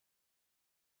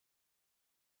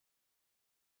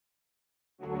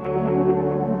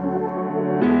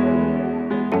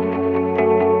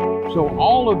So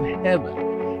all of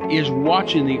heaven is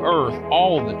watching the earth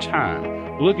all the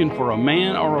time, looking for a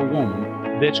man or a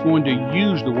woman that's going to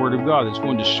use the Word of God, that's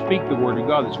going to speak the Word of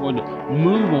God, that's going to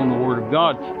move on the Word of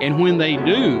God. And when they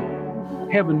do,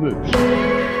 heaven moves.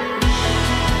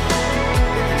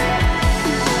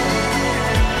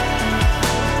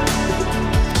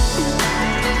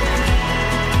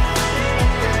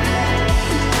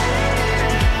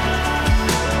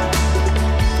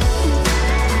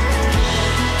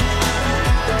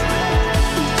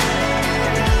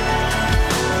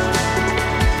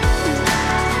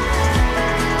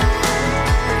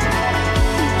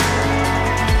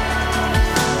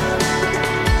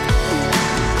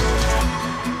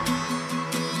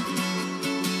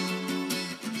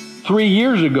 3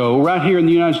 years ago, right here in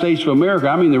the United States of America,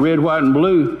 I mean the red, white, and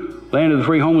blue, land of the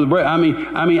free, home of the brave. I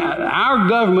mean, our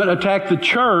government attacked the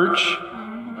church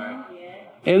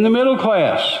and the middle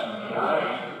class.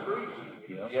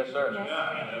 Yes, sir.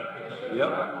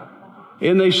 Yep.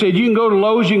 And they said, you can go to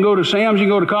Lowe's, you can go to Sam's, you can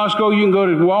go to Costco, you can go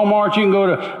to Walmart, you can go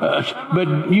to,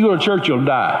 but you go to church, you'll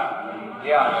die.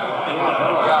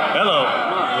 Yeah. Hello.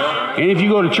 And if you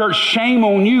go to church, shame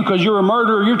on you because you're a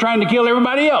murderer, you're trying to kill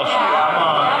everybody else.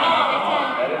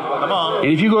 Come on.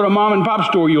 And if you go to a mom and pop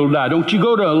store, you'll die. Don't you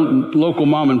go to a local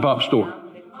mom and pop store.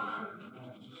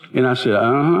 And I said,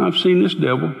 I've seen this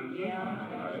devil.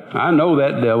 I know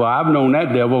that devil. I've known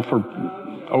that devil for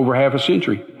over half a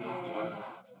century.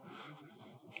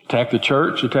 Attack the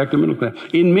church, attack the middle class.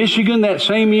 In Michigan, that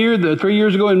same year, 3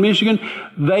 years ago in Michigan,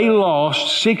 they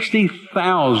lost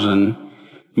 60,000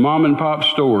 mom and pop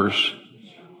stores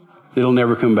that'll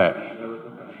never come back.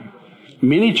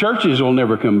 Many churches will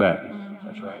never come back.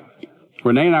 That's right.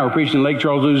 Renee and I were preaching in Lake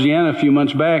Charles, Louisiana a few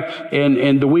months back,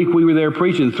 and the week we were there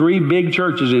preaching, 3 big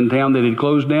churches in town that had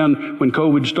closed down when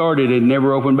COVID started and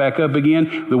never opened back up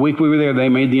again. The week we were there, they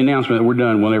made the announcement that we're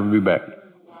done, we'll never be back.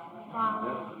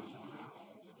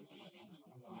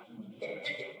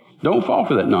 Don't fall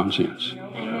for that nonsense.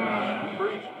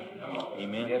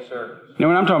 Amen. Yes, sir. Now,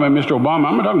 when I'm talking about Mr. Obama,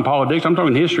 I'm not talking politics, I'm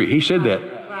talking history. He said that.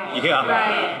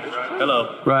 Yeah.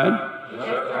 Hello. Right?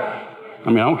 I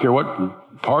mean, I don't care what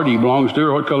party he belongs to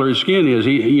or what color his skin is.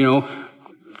 He,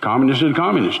 communist is a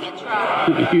communist.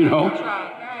 You know?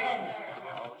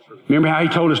 Remember how he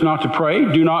told us not to pray?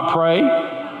 Do not pray.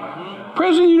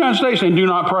 President of the United States saying, do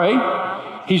not pray.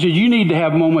 He said, you need to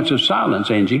have moments of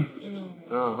silence, Angie.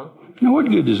 Now, what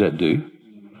good does that do?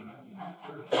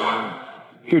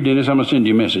 Here, Dennis, I'm going to send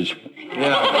you a message.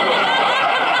 Yeah.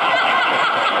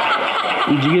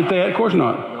 Did you get that? Of course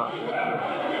not.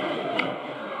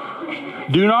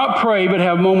 Do not pray, but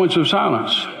have moments of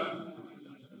silence.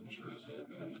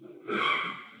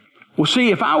 Well,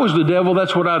 see, if I was the devil,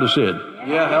 that's what I'd have said.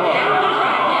 Yeah,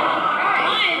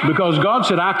 hello. Because God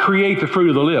said, I create the fruit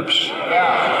of the lips.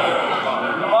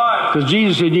 Because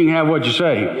Jesus said, you can have what you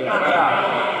say.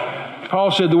 Paul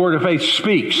said the word of faith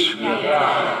speaks.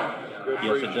 Yes,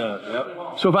 it does.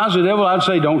 Yep. So if I was the devil, I'd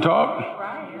say, don't talk.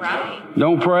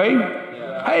 Don't pray.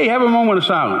 Hey, have a moment of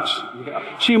silence.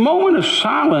 See, a moment of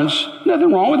silence,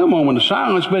 nothing wrong with a moment of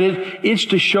silence, but it's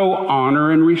to show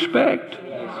honor and respect.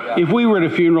 If we were at a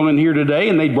funeral in here today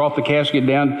and they brought the casket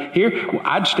down here,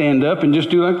 I'd stand up and just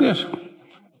do like this.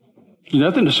 There's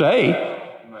nothing to say.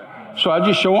 So I'd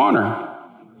just show honor.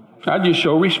 I'd just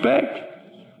show respect.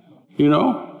 You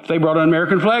know? If they brought an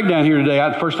American flag down here today,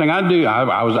 the first thing I'd do,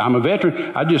 I'm a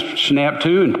veteran, I'd just snap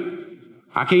to, and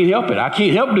I can't help it. I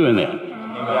can't help doing that.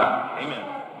 Amen.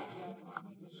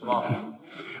 Come on.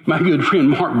 My good friend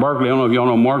Mark Barkley, I don't know if y'all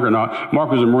know Mark or not. Mark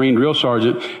was a Marine drill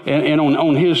sergeant, and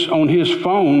on his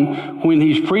phone when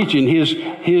he's preaching, his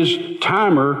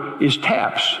timer is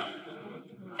taps.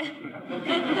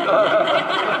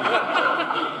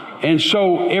 And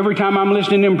so every time I'm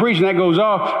listening to him preach and that goes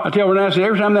off, I tell Renee, I said,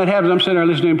 every time that happens, I'm sitting there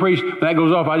listening to him preach, and that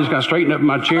goes off, I just got to straighten up in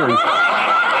my chair.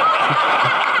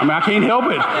 I can't help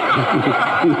it.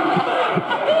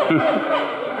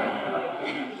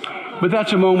 But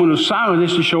that's a moment of silence.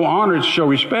 It's to show honor, it's to show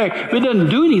respect. But it doesn't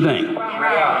do anything.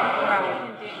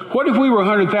 What if we were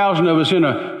 100,000 of us in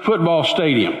a football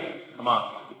stadium? Come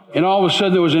on. And all of a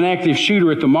sudden there was an active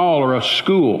shooter at the mall or a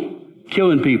school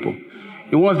killing people?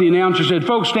 And what if the announcer said,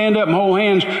 folks, stand up and hold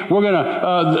hands. We're going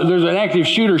to, there's an active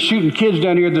shooter shooting kids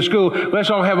down here at the school. Let's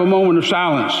all have a moment of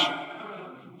silence.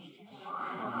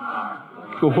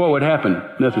 Well, what would happen?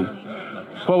 Nothing.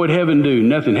 What would heaven do?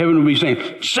 Nothing. Heaven would be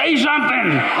saying, say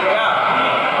something.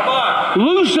 Yeah. Come on.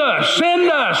 Loose us.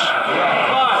 Send us.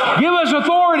 Yeah. Give us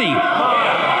authority.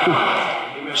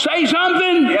 Say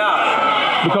something.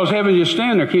 Yeah. Because heaven just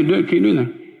stand there. Can't do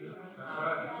anything.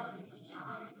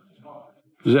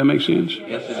 Does that make sense?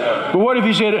 Yes, it does. But what if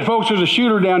he said, folks, there's a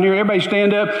shooter down here. Everybody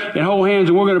stand up and hold hands,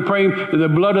 and we're going to pray the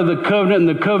blood of the covenant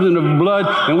and the covenant of blood,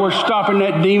 and we're stopping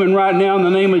that demon right now in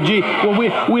the name of Jesus.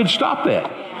 Well, we'd stop that.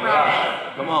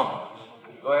 Right. Come on.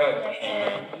 Go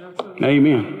ahead.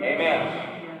 Amen. Amen.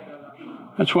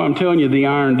 That's why I'm telling you, the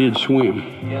iron did swim.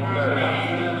 Yes,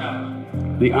 sir.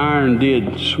 The iron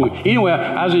did swim. Anyway,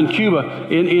 I was in Cuba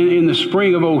in the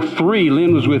spring of '03.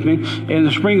 Lynn was with me. In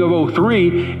the spring of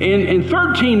 '03, and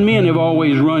 13 men have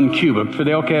always run Cuba.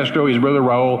 Fidel Castro, his brother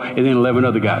Raul, and then 11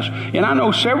 other guys. And I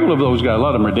know several of those guys. A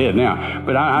lot of them are dead now.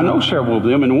 But I know several of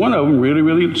them, and one of them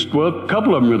well, a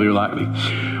couple of them really like me.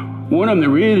 One of them that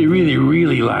really, really,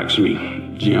 really likes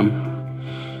me, Jim,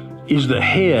 is the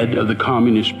head of the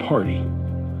Communist Party.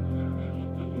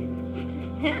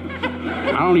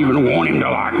 I don't even want him to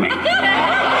like me.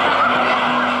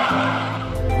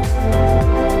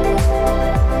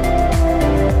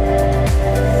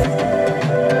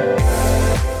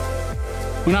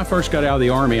 When I first got out of the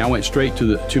Army, I went straight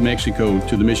to Mexico,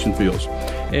 to the mission fields.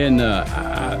 And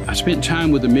I spent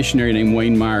time with a missionary named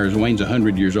Wayne Myers. Wayne's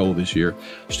 100 years old this year,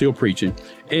 still preaching.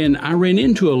 And I ran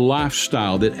into a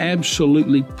lifestyle that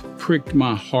absolutely pricked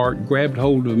my heart, grabbed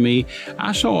hold of me.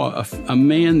 I saw a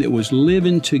man that was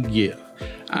living to give.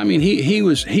 I mean, he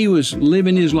was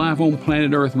living his life on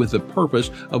planet Earth with the purpose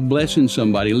of blessing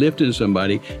somebody, lifting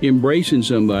somebody, embracing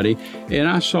somebody. And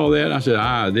I saw that. I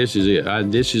said, this is it.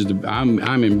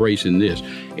 I'm embracing this.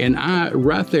 And I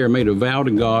right there made a vow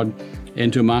to God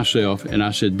and to myself. And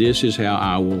I said, this is how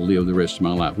I will live the rest of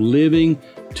my life. Living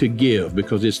to give,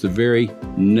 because it's the very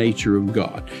nature of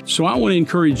God. So I want to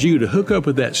encourage you to hook up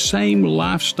with that same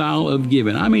lifestyle of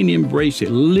giving. I mean, embrace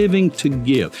it, living to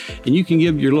give. And you can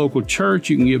give to your local church,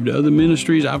 you can give to other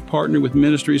ministries. I've partnered with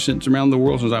ministries since around the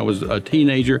world since I was a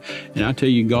teenager, and I tell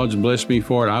you, God's blessed me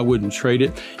for it. I wouldn't trade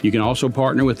it. You can also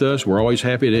partner with us. We're always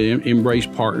happy to embrace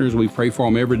partners. We pray for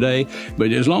them every day.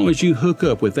 But as long as you hook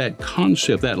up with that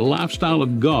concept, that lifestyle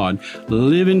of God,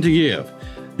 living to give,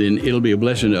 then it'll be a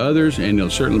blessing to others, and it'll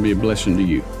certainly be a blessing to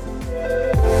you.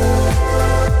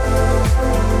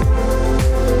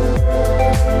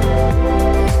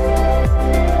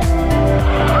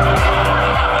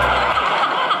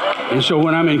 And so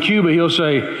when I'm in Cuba, he'll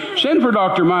say, send for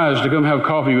Dr. Mize to come have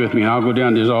coffee with me, and I'll go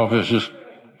down to his office.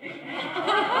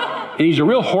 And he's a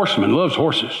real horseman, loves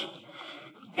horses.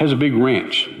 Has a big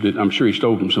ranch that I'm sure he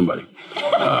stole from somebody.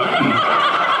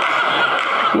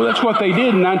 Well, that's what they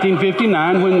did in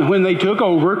 1959 when they took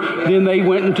over. Then they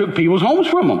went and took people's homes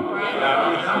from them.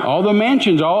 All the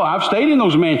mansions, I've stayed in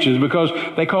those mansions because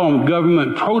they call them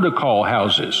government protocol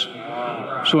houses.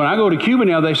 So when I go to Cuba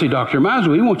now, they say, Dr. Mize,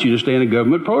 we want you to stay in a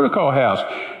government protocol house.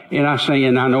 And I say,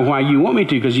 and I know why you want me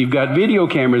to, because you've got video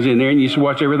cameras in there and you can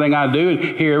watch everything I do and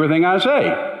hear everything I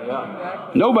say.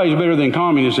 Nobody's better than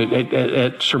communists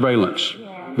at surveillance.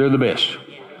 They're the best.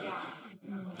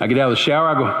 I get out of the shower,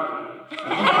 I go...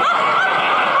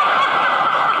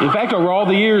 In fact, over all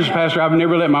the years, Pastor, I've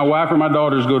never let my wife or my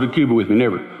daughters go to Cuba with me.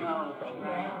 Never.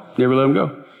 Never let them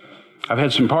go. I've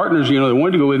had some partners, that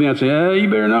wanted to go with me. I'd say, you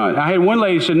better not. I had one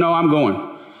lady said, no, I'm going.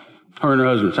 Her and her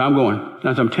husband said, I'm going. And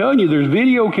I said, I'm telling you, there's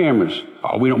video cameras.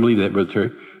 Oh, we don't believe that, Brother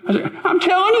Terry. I said, I'm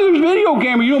telling you, there's video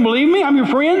cameras. You don't believe me? I'm your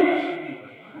friend.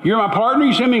 You're my partner.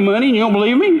 You send me money and you don't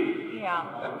believe me? Yeah.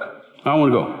 I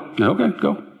want to go. Okay,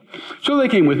 go. So they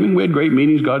came with me. We had great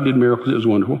meetings. God did miracles. It was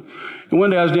wonderful. And one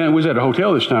day I was at a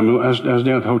hotel this time. I was down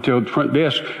at the hotel front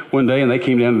desk one day, and they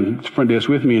came down to the front desk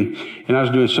with me, and I was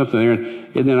doing something there.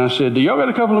 And then I said, do y'all got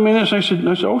a couple of minutes? And I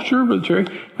said, oh, sure, Brother Terry.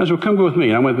 I said, well, come go with me.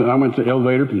 And I went to the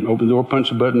elevator and opened the door,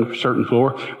 punched a button for a certain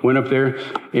floor, went up there,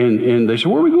 and they said,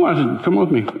 where are we going? I said, come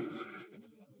with me.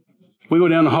 We go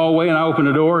down the hallway, and I open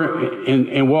the door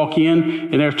and walk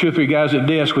in, and there's 2 or 3 guys at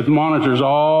desk with monitors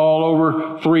all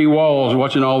over 3 walls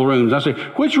watching all the rooms. I say,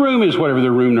 which room is whatever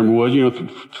their room number was,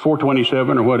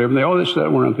 427 or whatever. And they all this that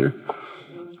one out there.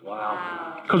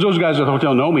 Wow. Because those guys at the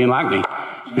hotel know me and like me.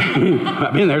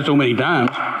 I've been there so many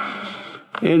times.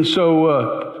 And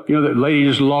so, the lady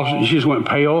just lost, she just went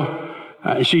pale.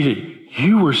 She said,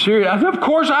 you were serious? I said, of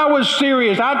course I was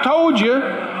serious. I told you.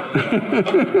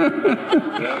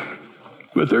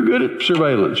 But they're good at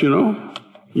surveillance, You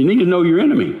need to know your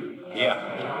enemy. Yeah.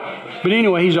 But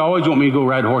anyway, he's always wanted me to go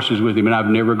ride horses with him, and I've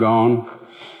never gone.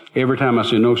 Every time I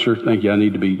say, no, sir, thank you. I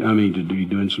need to be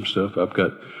doing some stuff.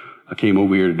 I came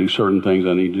over here to do certain things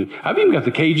I need to do. I've even got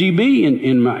the KGB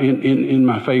in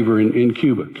my favor in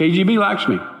Cuba. KGB likes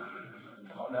me.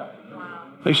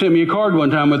 They sent me a card one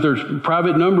time with their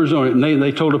private numbers on it, and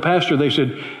they told the pastor, they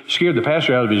said, scared the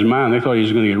pastor out of his mind. They thought he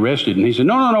was going to get arrested. And he said,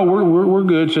 no, we're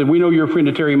good. Said, we know you're a friend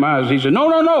of Terry Mize. He said, no.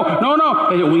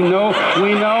 They said, we know.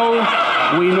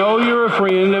 We know you're a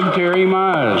friend of Terry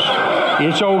Mize.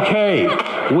 It's okay.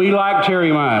 We like Terry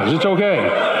Mize. It's okay.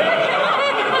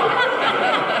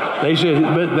 They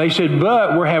said,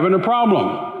 but we're having a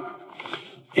problem.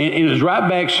 And it was right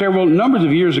back numbers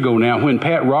of years ago now when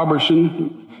Pat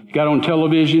Robertson got on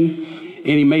television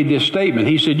and he made this statement.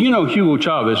 He said, Hugo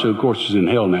Chavez, who of course is in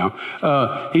hell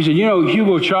now. He said,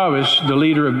 Hugo Chavez, the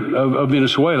leader of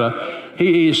Venezuela,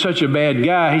 he is such a bad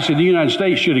guy. He said the United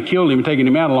States should have killed him and taken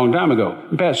him out a long time ago.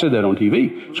 And Pat said that on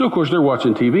TV. So of course they're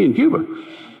watching TV in Cuba,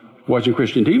 watching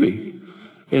Christian TV.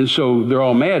 And so they're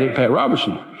all mad at Pat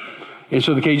Robertson. And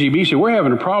so the KGB said, we're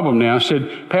having a problem now.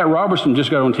 Said, Pat Robertson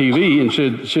just got on TV and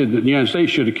said that the United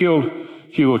States should have killed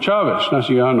Hugo Chavez. And I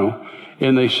said, yeah, I know.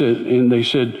 And they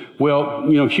said, well,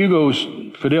 Hugo's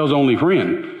Fidel's only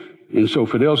friend. And so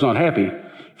Fidel's not happy.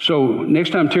 So next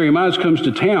time Terry Mize comes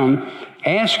to town,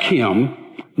 ask him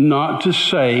not to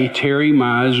say Terry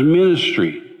Mize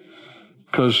Ministry.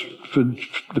 Because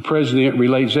the president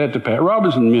relates that to Pat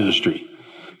Robertson Ministry.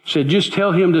 Said, just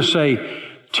tell him to say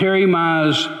Terry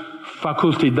Mize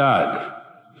Facultad,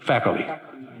 faculty,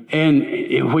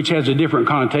 and which has a different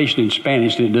connotation in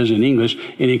Spanish than it does in English.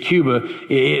 And in Cuba,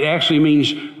 it actually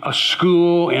means a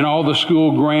school and all the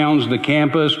school grounds, the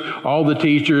campus, all the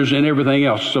teachers and everything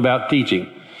else. It's about teaching.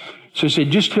 So I said,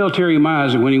 just tell Terry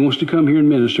Mize that when he wants to come here and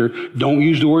minister, don't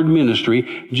use the word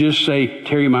ministry, just say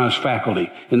Terry Mize faculty.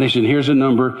 And they said, here's a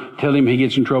number. Tell him he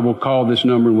gets in trouble, call this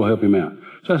number and we'll help him out.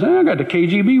 So I said, I got the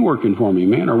KGB working for me,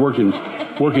 man, or working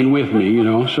with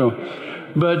me, So,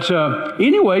 but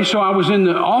anyway, so I was in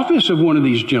the office of one of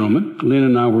these gentlemen. Lynn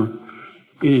and I were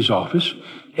in his office,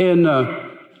 and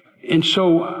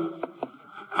so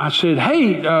I said,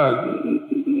 hey,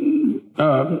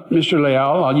 Mr.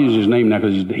 Leal, I'll use his name now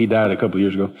because he died a couple of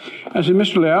years ago. I said,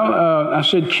 Mr. Leal, I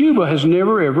said, Cuba has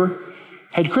never ever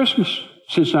had Christmas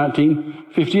since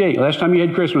 1958. Last time you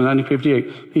had Christmas,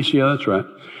 1958. He said, yeah, that's right.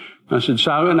 I said,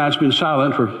 silent night's been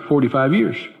silent for 45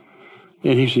 years.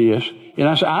 And he said, yes. And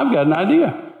I said, I've got an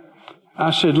idea.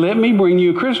 I said, let me bring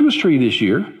you a Christmas tree this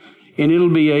year, and it'll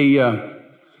be a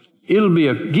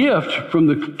gift from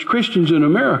the Christians in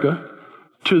America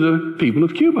to the people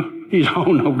of Cuba. He said,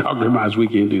 oh, no, Dr. Mize, we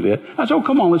can't do that. I said, oh,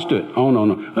 come on, let's do it. Oh,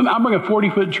 no. I'll bring a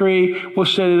 40-foot tree. We'll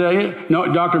set it up.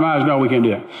 No, Dr. Mize, no, we can't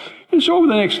do that. And so over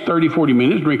the next 30, 40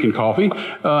 minutes, drinking coffee,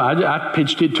 I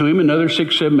pitched it to him another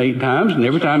 6, 7, 8 times. And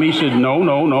every time he said, no.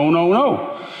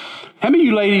 How many of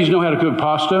you ladies know how to cook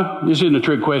pasta? This isn't a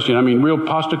trick question. I mean, real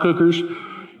pasta cookers.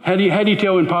 How do you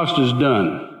tell when pasta's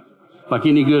done? Like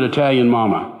any good Italian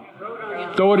mama.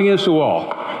 Throw it against the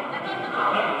wall.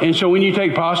 And so when you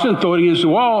take pasta and throw it against the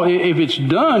wall, if it's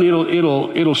done,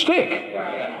 it'll stick.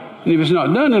 And if it's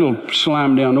not done, it'll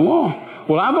slime down the wall.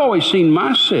 Well, I've always seen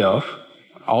myself,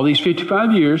 all these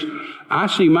 55 years, I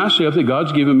see myself that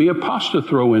God's given me a pasta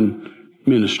throwing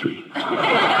ministry.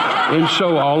 And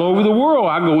so all over the world,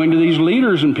 I go into these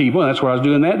leaders and people, and that's what I was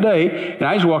doing that day, and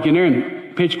I just walk in there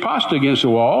and pitch pasta against the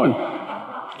wall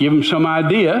and give them some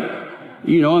idea,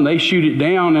 and they shoot it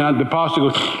down, and the pasta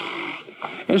goes.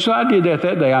 And so I did that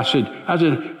day. I said,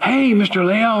 hey, Mr.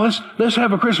 Leal, let's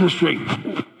have a Christmas tree.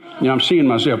 I'm seeing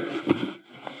myself.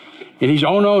 And he's,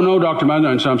 oh, no, Dr. Mize.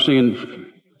 And so I'm seeing.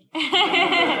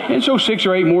 And so 6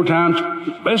 or 8 more times,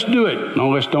 let's do it. No,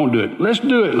 let's don't do it. Let's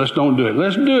do it. Let's don't do it.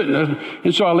 Let's do it.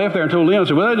 And so I left there and told Lynn, I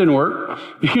said, well, that didn't work.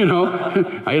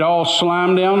 It all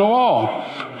slimed down the wall.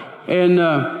 And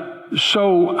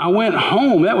so I went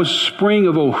home. That was spring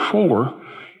of 2004.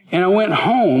 And I went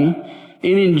home.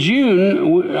 And in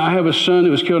June, I have a son that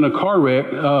was killed in a car wreck.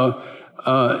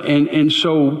 And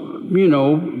so,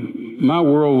 my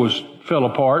world fell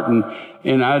apart.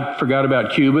 And I forgot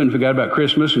about Cuba and forgot about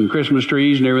Christmas and Christmas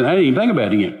trees and everything. I didn't even think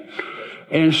about it again.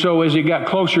 And so as it got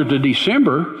closer to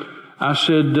December, I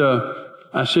said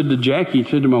to Jackie,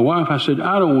 said to my wife, I said,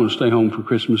 I don't want to stay home for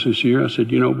Christmas this year. I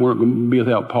said, we're going to be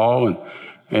without Paul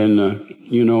and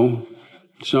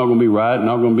it's not going to be right,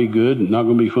 not going to be good, and not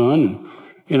going to be fun.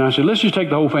 And I said, let's just take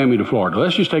the whole family to Florida.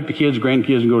 Let's just take the kids,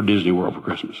 grandkids, and go to Disney World for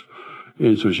Christmas.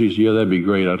 And so she said, yeah, that'd be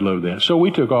great. I'd love that. So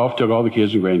we took all the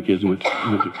kids and grandkids and went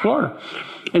to Florida.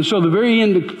 And so the very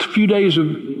end, a few days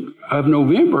of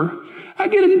November, I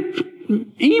get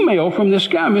an email from this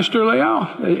guy, Mr. Leal,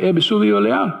 Ebisulio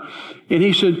Leal. And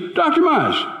he said, Dr.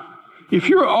 Mize, if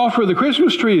your offer of the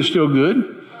Christmas tree is still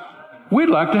good, we'd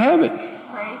like to have it.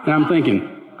 And I'm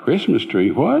thinking, Christmas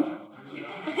tree, what?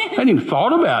 I hadn't even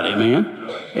thought about it, man.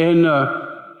 And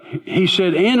he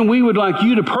said, and we would like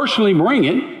you to personally bring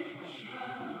it.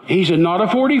 He said, not a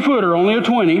 40-footer, only a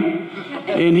 20.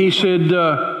 And he said,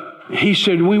 he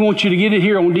said, we want you to get it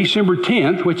here on December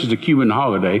 10th, which is a Cuban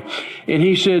holiday. And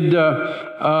he said,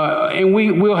 and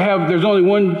we'll have, there's only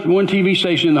one TV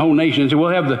station in the whole nation. So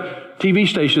we'll have the TV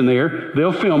station there.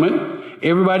 They'll film it.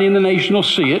 Everybody in the nation will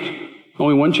see it.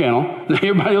 Only one channel.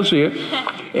 Everybody will see it.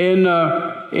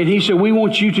 And he said, we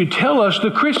want you to tell us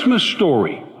the Christmas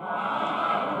story.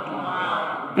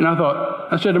 And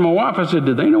I said to my wife, I said,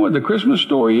 do they know what the Christmas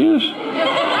story is?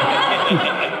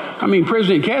 I mean,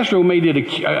 President Castro made it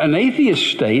an atheist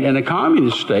state and a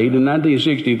communist state in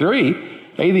 1963.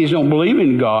 Atheists don't believe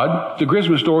in God. The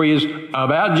Christmas story is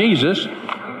about Jesus.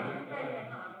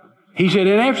 He said,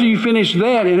 and after you finish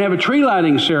that and have a tree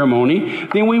lighting ceremony,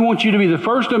 then we want you to be the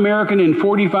first American in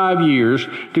 45 years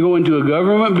to go into a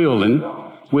government building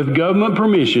with government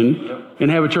permission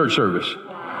and have a church service.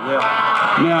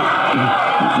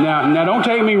 Now, don't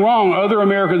take me wrong. Other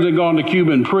Americans have gone to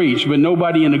Cuba and preached, but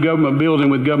nobody in a government building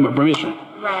with government permission.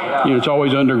 Right. You know, it's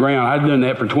always underground. I've done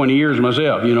that for 20 years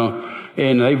myself, you know,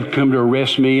 and they've come to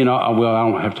arrest me. And I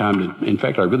don't have time to. In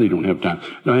fact, I really don't have time.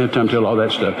 I don't have time to tell all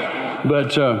that stuff.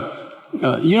 But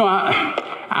you know,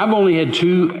 I've only had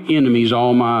two enemies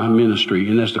all my ministry,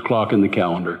 and that's the clock and the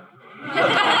calendar.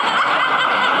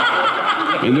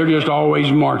 And they're just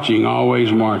always marching,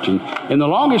 always marching. And the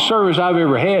longest service I've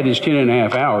ever had is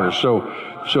 10.5 hours. So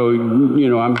you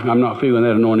know, I'm not feeling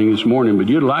that anointing this morning, but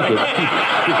you'd like it.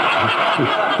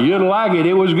 You'd like it.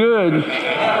 It was good.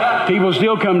 People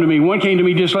still come to me. One came to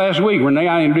me just last week. Renee,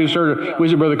 I introduced her to, we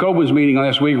was at Brother Copeland's meeting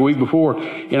last week, a week before,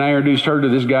 and I introduced her to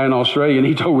this guy in Australia, and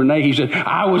he told Renee, he said,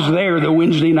 I was there the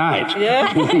Wednesday night.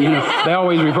 Yeah. You know, they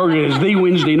always refer to it as the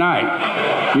Wednesday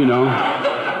night, you know.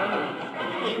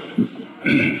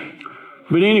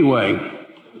 But anyway,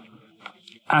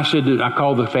 I said that I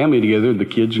called the family together, the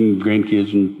kids and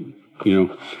grandkids and, you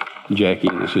know, Jackie,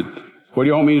 and I said, what do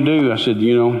you want me to do? I said,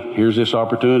 you know, here's this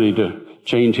opportunity to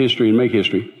change history and make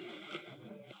history.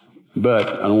 But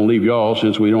I don't want to leave y'all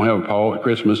since we don't have a Paul at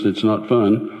Christmas. It's not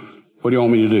fun. What do you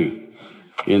want me to do?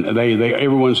 And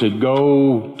everyone said,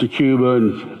 go to Cuba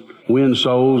and win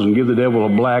souls and give the devil a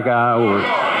black eye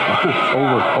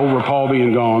over Paul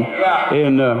being gone.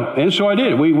 And so I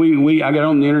did. I got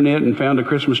on the internet and found a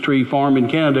Christmas tree farm in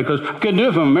Canada because I couldn't do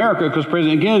it from America because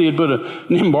President Kennedy had put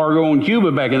an embargo on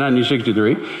Cuba back in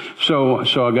 1963. So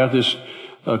I got this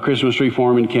Christmas tree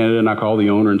farm in Canada, and I called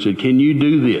the owner and said, can you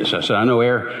do this? I said, I know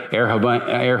Air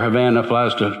Havana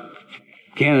flies to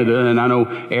Canada, and I know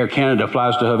Air Canada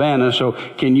flies to Havana, so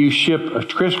can you ship a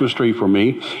Christmas tree for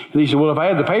me? And he said, well, if I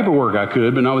had the paperwork, I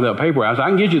could, but not without paperwork. I said, I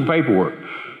can get you the paperwork.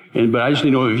 But I just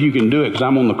need to know if you can do it because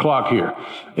I'm on the clock here.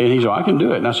 And he said, I can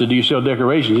do it. And I said, do you sell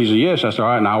decorations? He said, yes. I said, all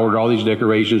right. And I ordered all these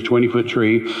decorations, 20-foot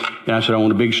tree. And I said, I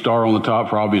want a big star on the top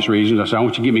for obvious reasons. I said, I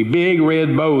want you to give me big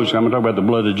red bows. I'm going to talk about the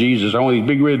blood of Jesus. I want these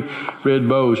big red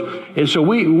bows. And so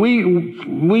we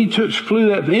flew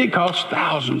that. It cost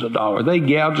thousands of dollars. They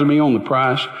gouged me on the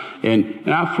price.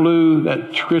 And I flew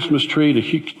that Christmas tree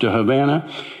to Havana.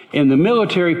 And the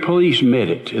military police met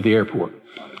it at the airport.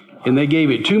 And they gave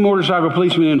it 2 motorcycle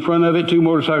policemen in front of it, 2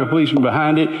 motorcycle policemen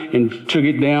behind it, and took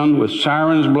it down with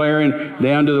sirens blaring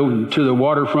down to the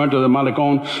waterfront of the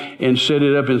Malecon and set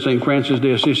it up in St. Francis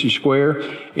de Assisi Square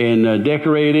and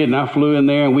decorated it. And I flew in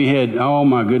there, and we had, oh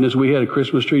my goodness, we had a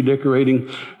Christmas tree decorating,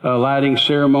 lighting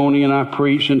ceremony, and I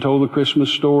preached and told the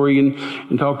Christmas story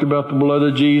and talked about the blood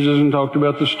of Jesus and talked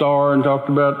about the star and talked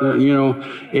about, you know,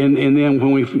 and then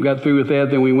when we got through with that,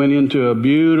 then we went into a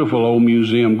beautiful old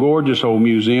museum, gorgeous old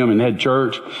museum, and had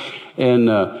church, and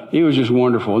it was just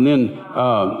wonderful. And then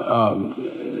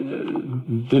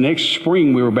the next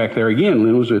spring we were back there again.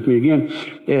 Lynn was with me again,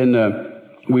 and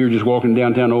we were just walking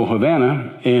downtown old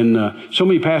Havana, and so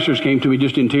many pastors came to me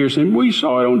just in tears saying, we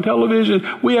saw it on television.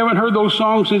 We haven't heard those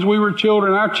songs since we were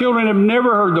children. Our children have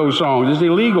never heard those songs. It's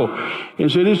illegal.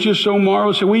 And said, it's just so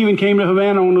marvelous. So we even came to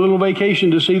Havana on a little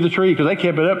vacation to see the tree because they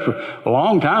kept it up for a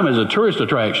long time as a tourist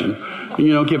attraction.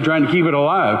 You know, kept trying to keep it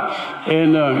alive.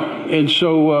 And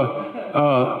so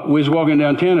we was walking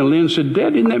downtown, and Lynn said,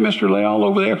 Dad, isn't that Mr. Leal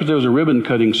over there? Because there was a ribbon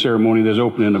cutting ceremony that was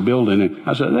opening in a building. And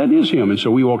I said, that is him. And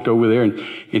so we walked over there, and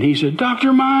he said, Dr.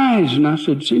 Mize. And I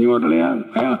said, Senor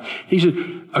Leal. He said,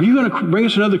 are you going to bring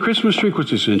us another Christmas tree?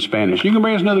 What's this in Spanish? You can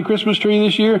bring us another Christmas tree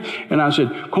this year? And I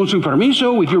said, con su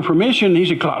permiso, with your permission. And he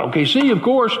said, claro que sí, of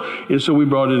course. And so we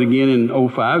brought it again in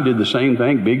 2005, did the same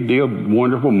thing, big deal,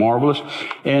 wonderful, marvelous.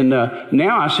 And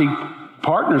now I see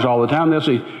partners all the time. They'll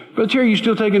say, Brother Terry, you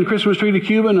still taking the Christmas tree to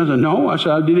Cuba? And I said, no. I said,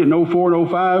 I did it in 04 and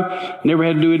 05. Never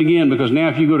had to do it again, because now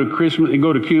if you go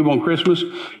to Cuba on Christmas,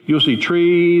 you'll see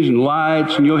trees and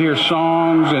lights, and you'll hear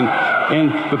songs,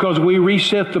 and because we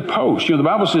reset the post. You know, the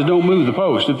Bible says don't move the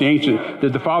post that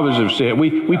the fathers have said.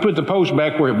 We put the post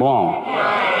back where it belonged.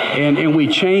 And we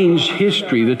changed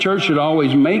history. The church should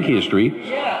always make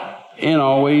history and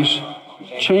always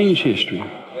change history.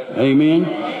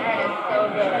 Amen.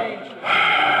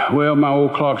 Well, my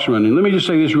old clock's running. Let me just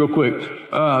say this real quick.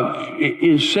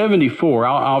 In 74,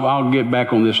 I'll get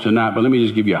back on this tonight, but let me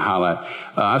just give you a highlight.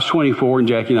 I was 24, and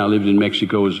Jackie and I lived in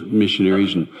Mexico as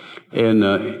missionaries, and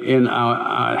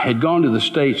I had gone to the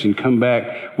States and come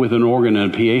back with an organ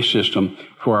and a PA system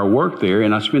for our work there,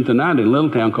 and I spent the night in a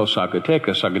little town called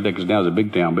Zacatecas. Zacatecas now is a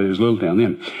big town, but it was a little town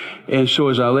then. And so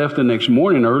as I left early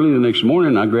the next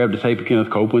morning, I grabbed a tape of Kenneth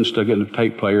Copeland, stuck it in the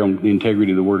tape player on the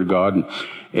integrity of the Word of God,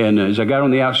 and as I got on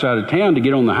the outside of town to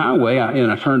get on the highway,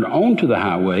 I turned onto the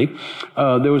highway,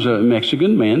 there was a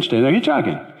Mexican man standing there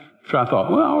hitchhiking. So I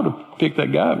thought, well, I ought to pick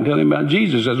that guy up and tell him about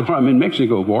Jesus. That's what I'm in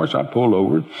Mexico for. So I pulled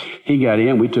over. He got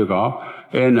in. We took off.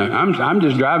 And I'm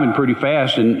just driving pretty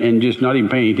fast and just not even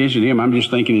paying attention to him. I'm just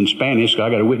thinking in Spanish, so I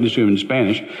got to witness to him in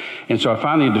Spanish. And so I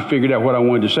finally had figured out what I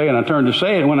wanted to say, and I turned to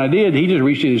say it. And when I did, he just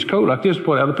reached in his coat like this,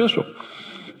 pulled out a pistol.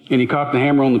 And he cocked the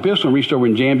hammer on the pistol and reached over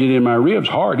and jammed it in my ribs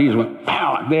hard. He just went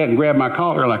pow like that and grabbed my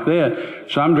collar like that.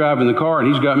 So I'm driving the car, and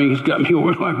he's got me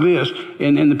over like this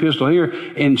and the pistol here,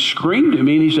 and screamed at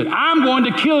me, and he said, "I'm going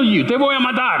to kill you. Te voy a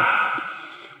matar."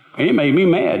 And it made me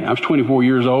mad. I was 24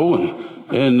 years old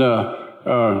and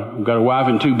got a wife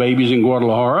and 2 babies in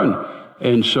Guadalajara.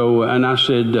 And I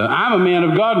said, "I'm a man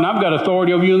of God, and I've got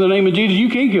authority over you in the name of Jesus. You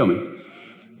can't kill me."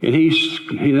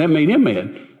 And that made him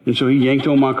mad. And so he yanked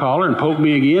on my collar and poked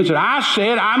me again and said, "I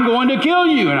said, I'm going to kill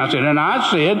you." And I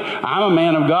said, "I'm a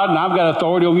man of God, and I've got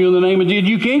authority over you in the name of Jesus.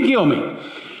 You can't kill me."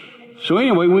 So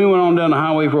anyway, we went on down the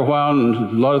highway for a while, and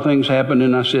a lot of things happened,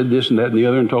 and I said this and that and the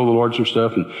other and told the Lord some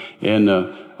stuff. And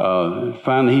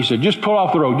finally he said, "Just pull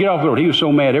off the road. Get off the road." He was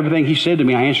so mad. Everything he said to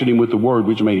me, I answered him with the word,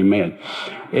 which made him mad.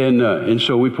 And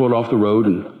so we pulled off the road,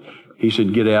 and he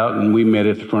said, "Get out," and we met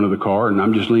at the front of the car, and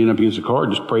I'm just leaning up against the car,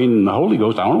 just praying in the Holy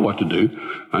Ghost. I don't know what to do.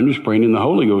 I'm just praying in the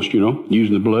Holy Ghost,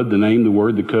 using the blood, the name, the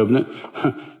word, the covenant,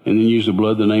 and then use the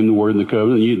blood, the name, the word, and the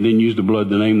covenant, and then use the blood,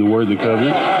 the name, the word, and the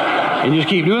covenant, and just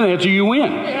keep doing that till you win.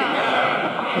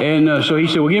 And so he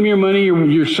said, "Well, give me your money,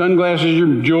 your sunglasses, your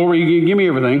jewelry, give me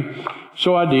everything."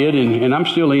 So I did, and I'm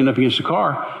still leaning up against the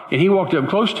car, and he walked up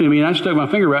close to me, and I stuck my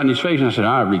finger right in his face, and I said,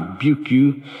 "I rebuke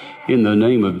you in the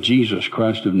name of Jesus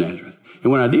Christ of Nazareth."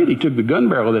 And when I did, he took the gun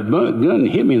barrel of that gun and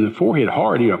hit me in the forehead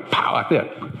hard, pow, like that,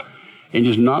 and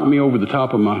just knocked me over the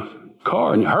top of my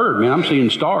car, and it hurt, man. I'm seeing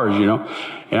stars, and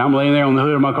I'm laying there on the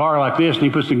hood of my car like this, and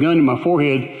he puts the gun in my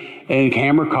forehead, and the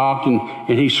camera cocked, and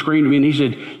he screamed at me, and he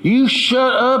said, "You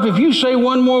shut up. If you say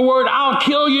one more word, I'll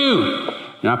kill you."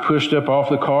 And I pushed up off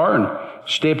the car and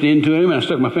stepped into him, and I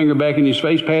stuck my finger back in his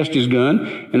face past his gun,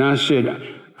 and I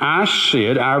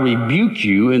said, I rebuke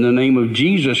you in the name of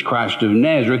Jesus Christ of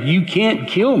Nazareth. You can't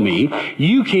kill me.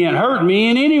 You can't hurt me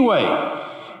in any way.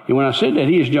 And when I said that,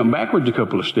 he just jumped backwards a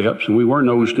couple of steps, and we weren't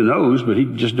nose to nose, but he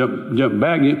just jumped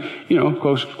back,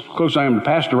 close I am to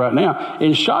pastor right now,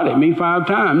 and shot at me 5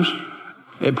 times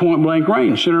at point blank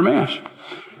range, center mass.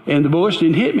 And the bullets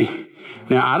didn't hit me.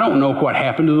 Now, I don't know what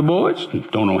happened to the bullets.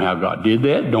 Don't know how God did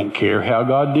that. Don't care how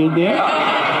God did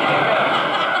that.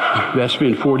 That's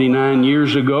been 49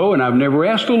 years ago, and I've never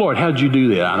asked the Lord, "How'd you do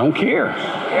that?" I don't care.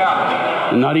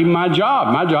 Not even my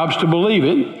job. My job's to believe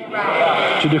it,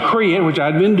 to decree it, which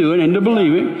I'd been doing, and to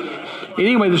believe it.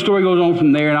 Anyway, the story goes on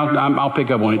from there, and I'll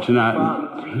pick up on it tonight.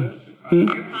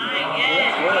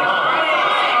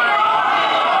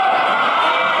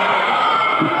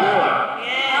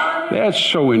 That's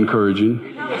so encouraging.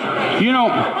 You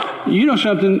know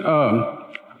something?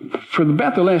 For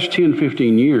about the last 10,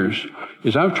 15 years,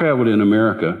 as I've traveled in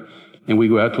America, and we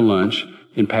go out to lunch,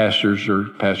 and pastors or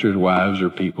pastors' wives or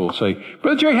people say,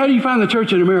 "Brother Jerry, how do you find the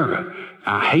church in America?"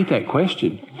 I hate that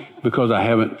question because I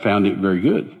haven't found it very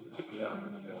good.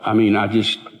 I mean,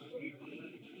 it's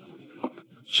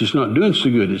just not doing so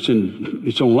good.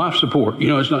 It's on life support.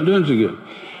 It's not doing so good.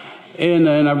 And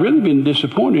I've really been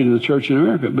disappointed in the church in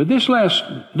America. But this last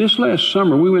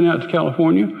summer, we went out to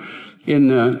California,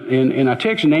 and I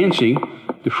texted Nancy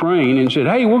Dufresne and said,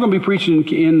 "Hey, we're going to be preaching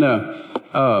in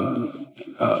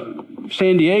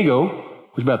San Diego,"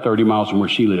 which is about 30 miles from where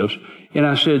she lives. And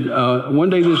I said, one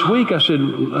day this week, I said,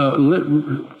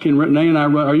 "Can Renee and I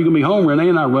run? Are you going to be home? Renee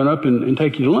and I run up and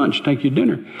take you to lunch, take you to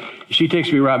dinner." She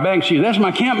texted me right back. She said, "That's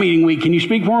my camp meeting week. Can you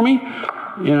speak for me?"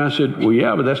 And I said, "Well,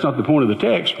 yeah, but that's not the point of the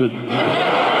text." But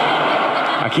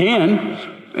I can.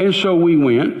 And so we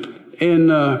went,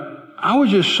 and I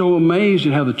was just so amazed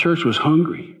at how the church was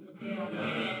hungry.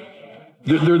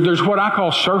 There's what I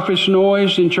call surface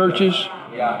noise in churches,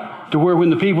 to where when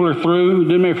the people are through, it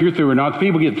doesn't matter if you're through or not, the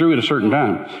people get through at a certain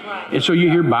time. And so you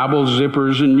hear Bible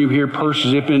zippers, and you hear purse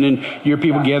zipping, and you hear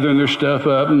people gathering their stuff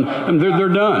up, and they're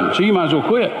done. So you might as well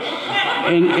quit.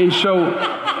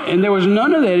 And there was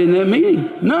none of that in that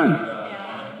meeting. None.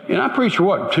 And I preached for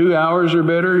what, 2 hours or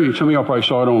better? Some of y'all probably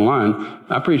saw it online.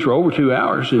 I preached for over 2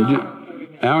 hours, and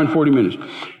hour and 40 minutes.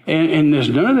 And there's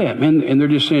none of that, man. And they're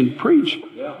just saying, preach.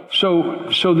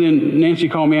 So then Nancy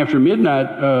called me after midnight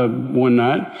one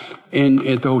night and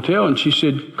at the hotel, and she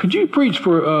said, could you preach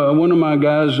for one of my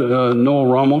guys, Noel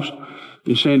Ramos,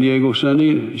 in San Diego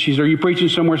Sunday? She said, are you preaching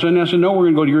somewhere Sunday? I said, no,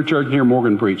 we're going to go to your church and hear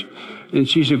Morgan preach. And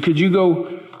she said, could you go?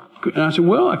 And I said,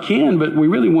 well, I can, but we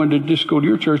really wanted to just go to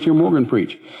your church, hear Morgan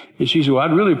preach. And she said, well,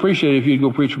 I'd really appreciate it if you'd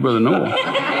go preach for Brother Noel.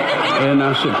 And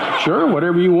I said, sure,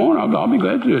 whatever you want, I'll be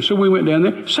glad to do it. So we went down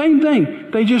there. Same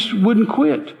thing. They just wouldn't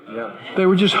quit. They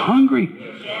were just hungry.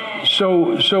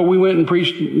 So we went and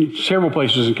preached several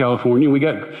places in California. We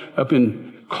got up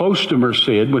in close to Merced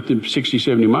with the 60,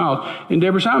 70 miles. And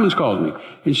Deborah Simons called me.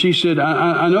 And she said,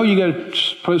 I know you got to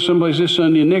put someplace this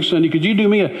Sunday and next Sunday. Could you do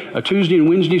me a Tuesday and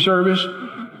Wednesday service?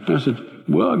 And I said,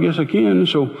 well, I guess I can.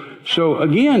 So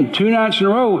again, 2 nights in a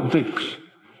row,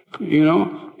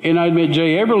 and I'd met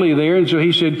Jay Everly there, and so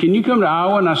he said, can you come to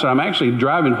Iowa? And I said, I'm actually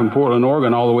driving from Portland,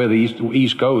 Oregon, all the way to the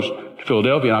East Coast to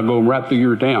Philadelphia, and I'll go right through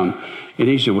your town. And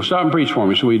he said, well, stop and preach for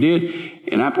me. So we did.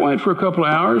 And I went for a couple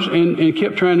of hours and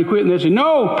kept trying to quit. And they said,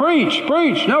 no, preach,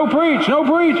 no, preach.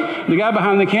 The guy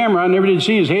behind the camera, I never did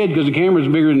see his head because the camera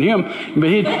was bigger than him. But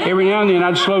every now and then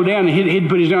I'd slow down, and he'd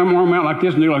put his arm out like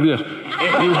this and do like this.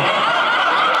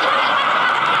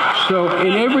 So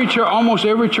in every church, almost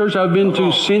every church I've been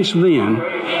to since then,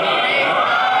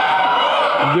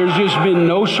 there's just been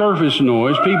no surface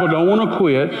noise. People don't want to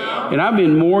quit. And I've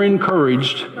been more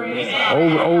encouraged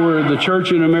over the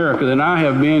church in America than I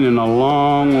have been in a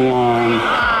long time.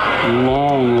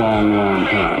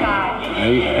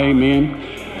 Amen.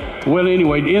 Well,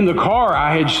 anyway, in the car,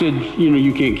 I had said,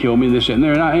 you can't kill me, this and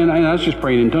there. And I was just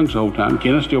praying in tongues the whole time.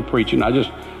 Kenneth's still preaching. I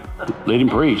just let him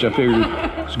preach. I figured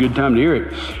it's a good time to hear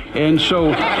it. And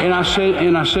I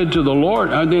said to the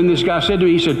Lord, then this guy said to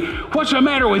me, he said, what's the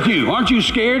matter with you? Aren't you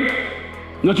scared?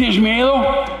 ¿No tienes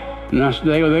miedo? And I said,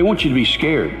 they want you to be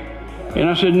scared. And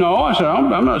I said, no. I said,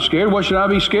 I'm not scared. What should I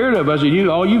be scared of? I said,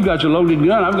 all you've got's a loaded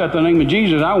gun. I've got the name of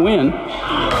Jesus. I win.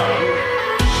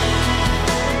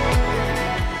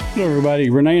 Hello, everybody.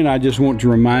 Renee and I just want to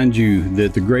remind you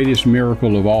that the greatest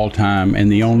miracle of all time and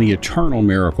the only eternal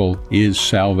miracle is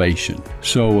salvation.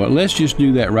 So let's just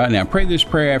do that right now. Pray this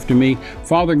prayer after me.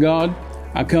 Father God,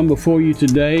 I come before you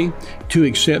today to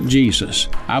accept Jesus.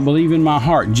 I believe in my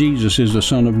heart Jesus is the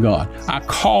Son of God. I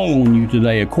call on you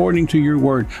today according to your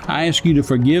word. I ask you to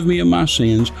forgive me of my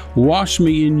sins, wash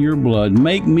me in your blood,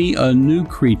 make me a new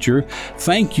creature.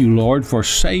 Thank you, Lord, for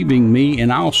saving me,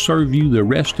 and I'll serve you the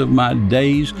rest of my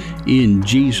days in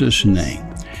Jesus' name.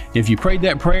 If you prayed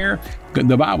that prayer,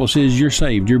 the Bible says you're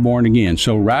saved, you're born again.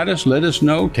 So write us, let us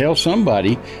know, tell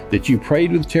somebody that you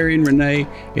prayed with Terry and Renee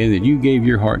and that you gave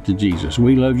your heart to Jesus.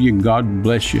 We love you. God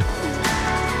bless you.